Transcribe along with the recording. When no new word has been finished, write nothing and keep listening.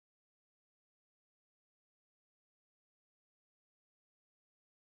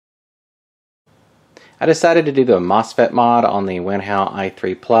I decided to do the Mosfet mod on the Wanhao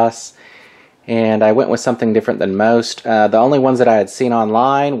i3 Plus, and I went with something different than most. The only ones that I had seen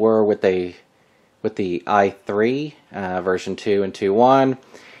online were with the i3 version 2 and 2.1,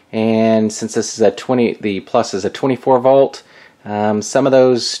 and since this is the Plus is a 24 volt, some of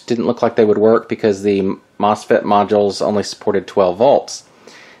those didn't look like they would work because the Mosfet modules only supported 12 volts.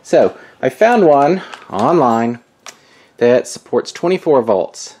 So I found one online that supports 24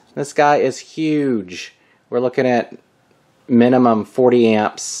 volts. This guy is huge. We're looking at minimum 40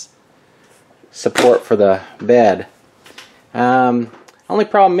 amps support for the bed. Only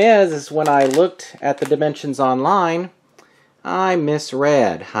problem is when I looked at the dimensions online, I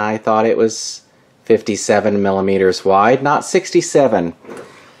misread. I thought it was 57 millimeters wide, not 67.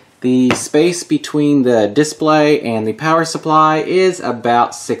 The space between the display and the power supply is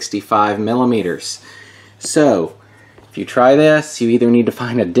about 65 millimeters. So if you try this, you either need to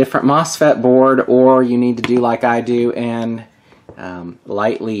find a different Mosfet board, or you need to do like I do and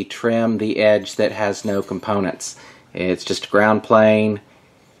lightly trim the edge that has no components. It's just a ground plane,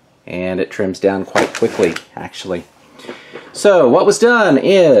 and it trims down quite quickly, actually. So what was done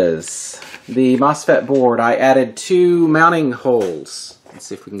is the Mosfet board, I added 2 mounting holes. Let's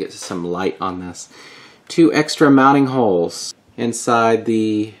see if we can get some light on this. 2 extra mounting holes inside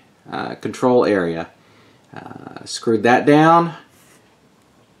the control area. Screwed that down.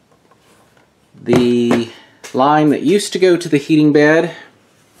 The line that used to go to the heating bed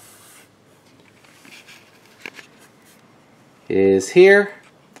is here,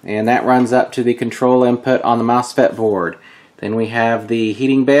 and that runs up to the control input on the Mosfet board. Then we have the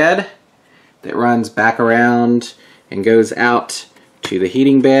heating bed that runs back around and goes out to the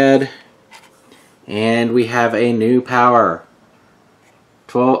heating bed, and we have a new power.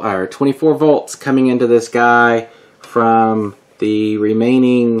 24 volts coming into this guy from the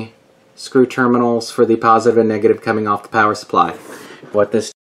remaining screw terminals for the positive and negative coming off the power supply. What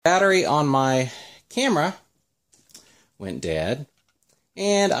this battery on my camera went dead,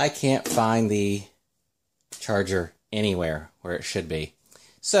 and I can't find the charger anywhere where it should be.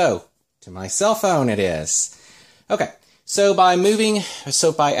 So to my cell phone it is. Okay, so by adding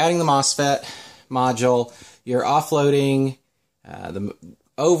the Mosfet module, you're offloading the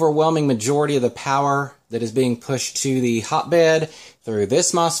overwhelming majority of the power that is being pushed to the hotbed through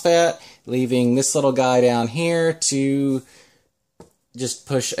this Mosfet, leaving this little guy down here to just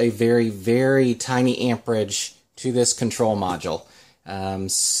push a very, very tiny amperage to this control module.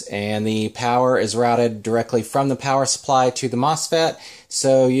 And the power is routed directly from the power supply to the Mosfet,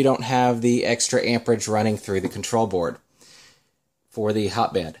 so you don't have the extra amperage running through the control board for the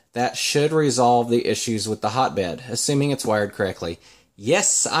hotbed. That should resolve the issues with the hotbed, assuming it's wired correctly.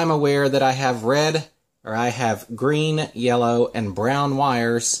 Yes, I'm aware that I have green, yellow, and brown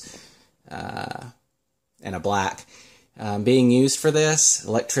wires, and a black, being used for this.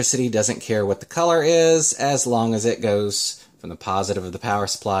 Electricity doesn't care what the color is, as long as it goes from the positive of the power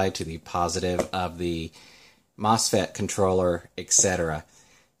supply to the positive of the Mosfet controller, etc.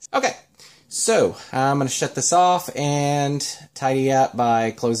 Okay, so I'm going to shut this off and tidy up by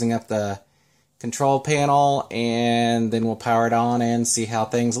closing up the control panel, and then we'll power it on and see how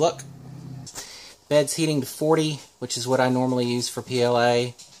things look. Bed's heating to 40, which is what I normally use for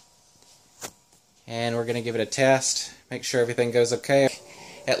PLA. And we're going to give it a test, make sure everything goes okay.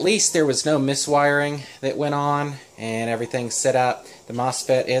 At least there was no miswiring that went on, and everything's set up. The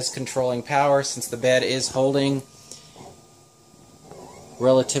Mosfet is controlling power since the bed is holding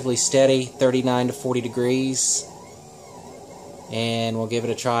relatively steady, 39 to 40 degrees. And we'll give it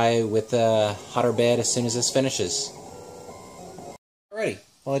a try with a hotter bed as soon as this finishes. Alrighty,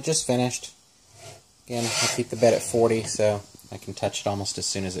 well, it just finished. Again, I keep the bed at 40 so I can touch it almost as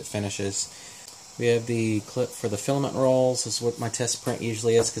soon as it finishes. We have the clip for the filament rolls. This is what my test print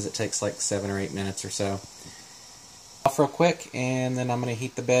usually is because it takes like 7 or 8 minutes or so. Off real quick, and then I'm going to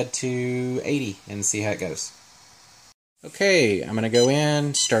heat the bed to 80 and see how it goes. Okay, I'm going to go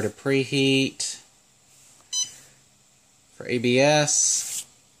in, start a preheat for ABS.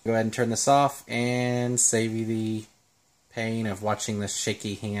 Go ahead and turn this off and save you the pain of watching this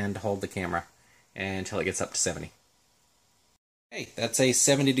shaky hand hold the camera until it gets up to 70. Okay, that's a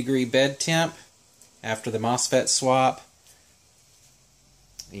 70-degree bed temp after the Mosfet swap.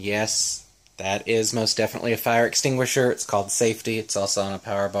 Yes, that is most definitely a fire extinguisher. It's called safety. It's also on a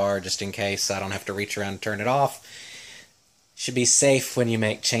power bar just in case I don't have to reach around and turn it off. Should be safe when you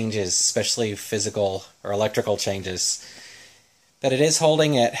make changes, especially physical or electrical changes. But it is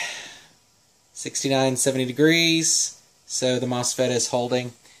holding at 69, 70 degrees, so the Mosfet is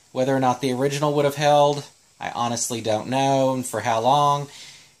holding. Whether or not the original would have held, I honestly don't know, and for how long.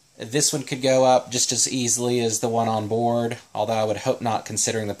 This one could go up just as easily as the one on board, although I would hope not,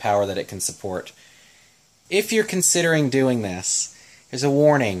 considering the power that it can support. If you're considering doing this, here's a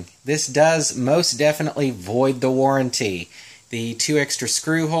warning. This does most definitely void the warranty. The 2 extra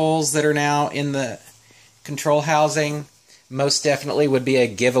screw holes that are now in the control housing most definitely would be a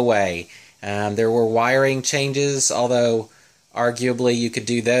giveaway. There were wiring changes, although arguably you could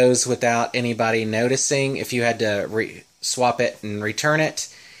do those without anybody noticing if you had to swap it and return it.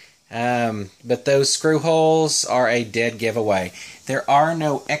 But those screw holes are a dead giveaway. There are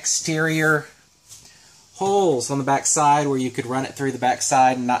no exterior holes on the back side where you could run it through the back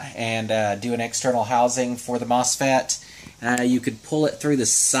side and do an external housing for the Mosfet. You could pull it through the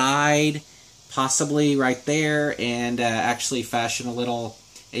side, possibly right there, and actually fashion a little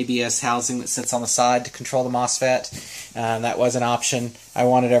ABS housing that sits on the side to control the Mosfet. That was an option. I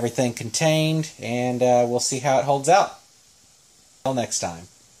wanted everything contained, and we'll see how it holds out. Until next time.